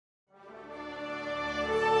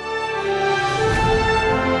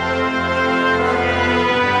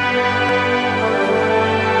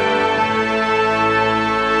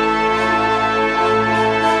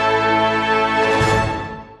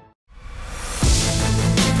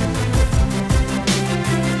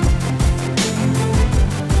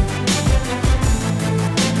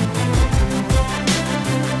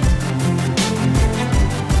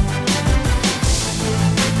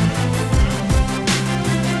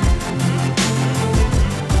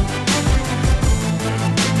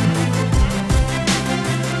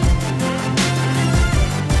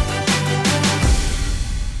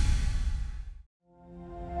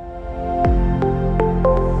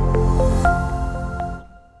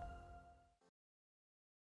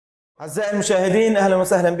أعزائي المشاهدين، أهلا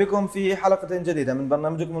وسهلا بكم في حلقة جديدة من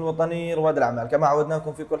برنامجكم الوطني رواد الأعمال. كما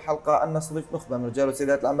عودناكم في كل حلقة أن نستضيف نخبة من رجال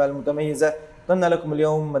وسيدات الأعمال المتميزة. ضمن لكم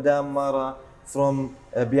اليوم مدام مارا from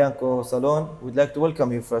Bianco Salon. We'd like to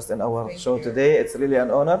welcome you first in our show today. It's really an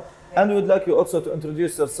honor. And we'd like you also to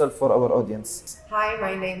introduce yourself for our audience. Hi,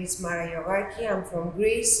 my name is Mara Giogaki. I'm from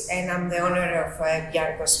Greece and I'm the owner of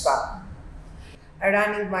Bianco Spa.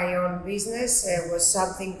 Running my own business was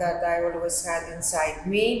something that I always had inside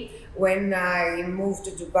me. When I moved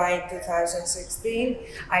to Dubai in 2016,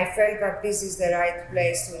 I felt that this is the right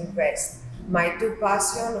place to invest. My two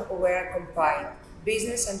passions were combined,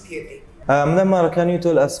 business and beauty. Madam Mara, can you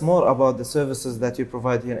tell us more about the services that you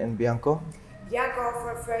provide here in Bianco? Bianco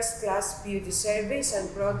offers first-class beauty service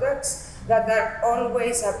and products that are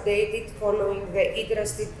always updated following the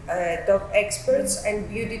interested top experts and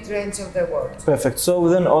beauty trends of the world. Perfect. So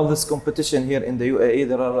within all this competition here in the UAE,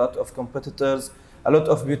 there are a lot of competitors, a lot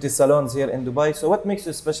of beauty salons here in Dubai. So what makes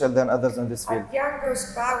you special than others in this field? At Bianco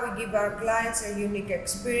Spa, we give our clients a unique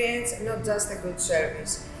experience, not just a good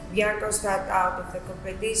service. Bianco stands out of the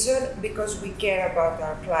competition because we care about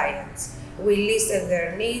our clients. We listen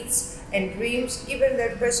their needs and dreams, even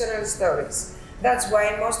their personal stories. That's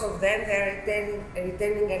why most of them are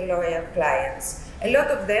returning and loyal clients. A lot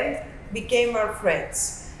of them became our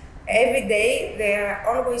friends. Every day there are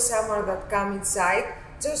always someone that comes inside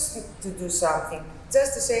just to do something,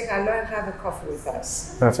 just to say hello and have a coffee with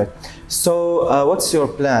us. Perfect. So what's your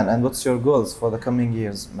plan and what's your goals for the coming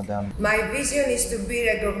years, Madam? My vision is to be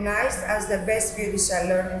recognized as the best beauty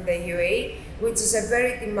salon in the UAE, which is a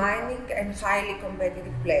very demanding and highly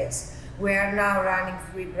competitive place. We are now running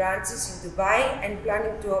 3 branches in Dubai and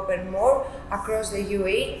planning to open more across the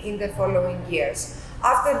UAE in the following years.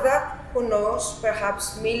 After that, who knows,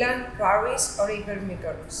 perhaps Milan, Paris or even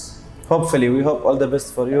Mykonos. Hopefully, we hope all the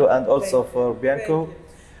best for you and also for Bianco.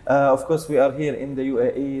 Of course, we are here in the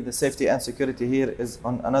UAE. The safety and security here is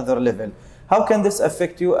on another level. How can this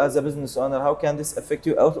affect you as a business owner? How can this affect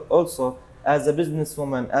you also as a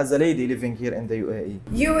businesswoman, as a lady living here in the UAE?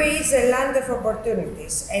 UAE is a land of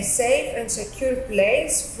opportunities, a safe and secure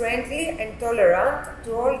place, friendly and tolerant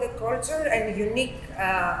to all the culture and unique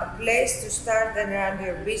place to start and run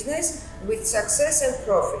your business with success and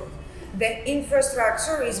profit. The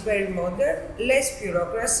infrastructure is very modern, less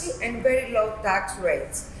bureaucracy and very low tax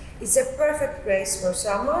rates. It's a perfect place for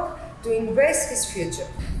someone to invest his future.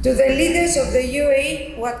 To the leaders of the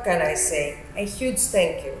UAE, what can I say? A huge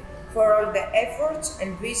thank you for all the efforts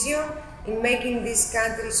and vision in making this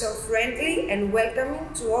country so friendly and welcoming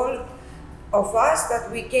to all of us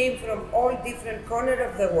that we came from all different corners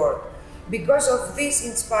of the world. Because of these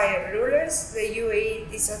inspired rulers, the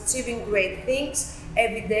UAE is achieving great things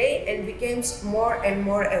every day and becomes more and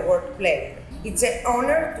more a world player. It's an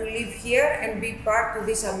honor to live here and be part of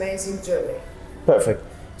this amazing journey. Perfect.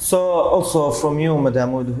 So also from you,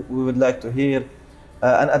 Madam, we would like to hear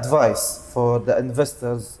an advice for the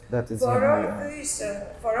investors that is for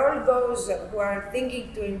all those who are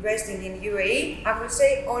thinking to invest in UAE, I will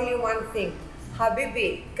say only one thing.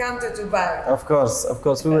 Habibi, come to Dubai. Of course.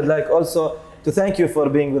 We would like also to thank you for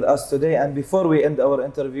being with us today. And before we end our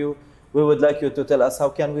interview, we would like you to tell us how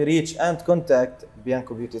can we reach and contact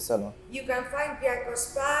Bianco Beauty Salon. You can find Bianco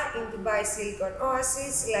Spa in Dubai Silicon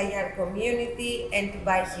Oasis, Layan Community and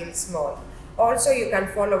Dubai Hills Mall. Also, you can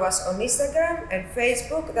follow us on Instagram and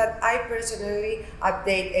Facebook that I personally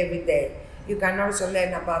update every day. You can also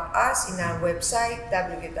learn about us in our website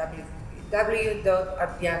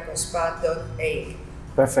www.biancospa.ae.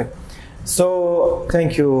 Perfect. So,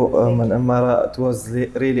 thank you, Madam Mara. It was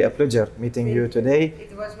really a pleasure meeting you today.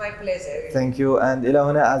 It was my pleasure. Thank you. And إلى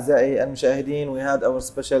هنا أعزائي المشاهدين, we had our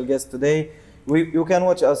special guest today. You can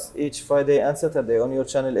watch us each Friday and Saturday on your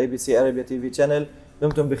channel ABC Arabia TV channel.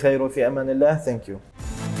 دمتم بخير وفي أمان الله. Thank you.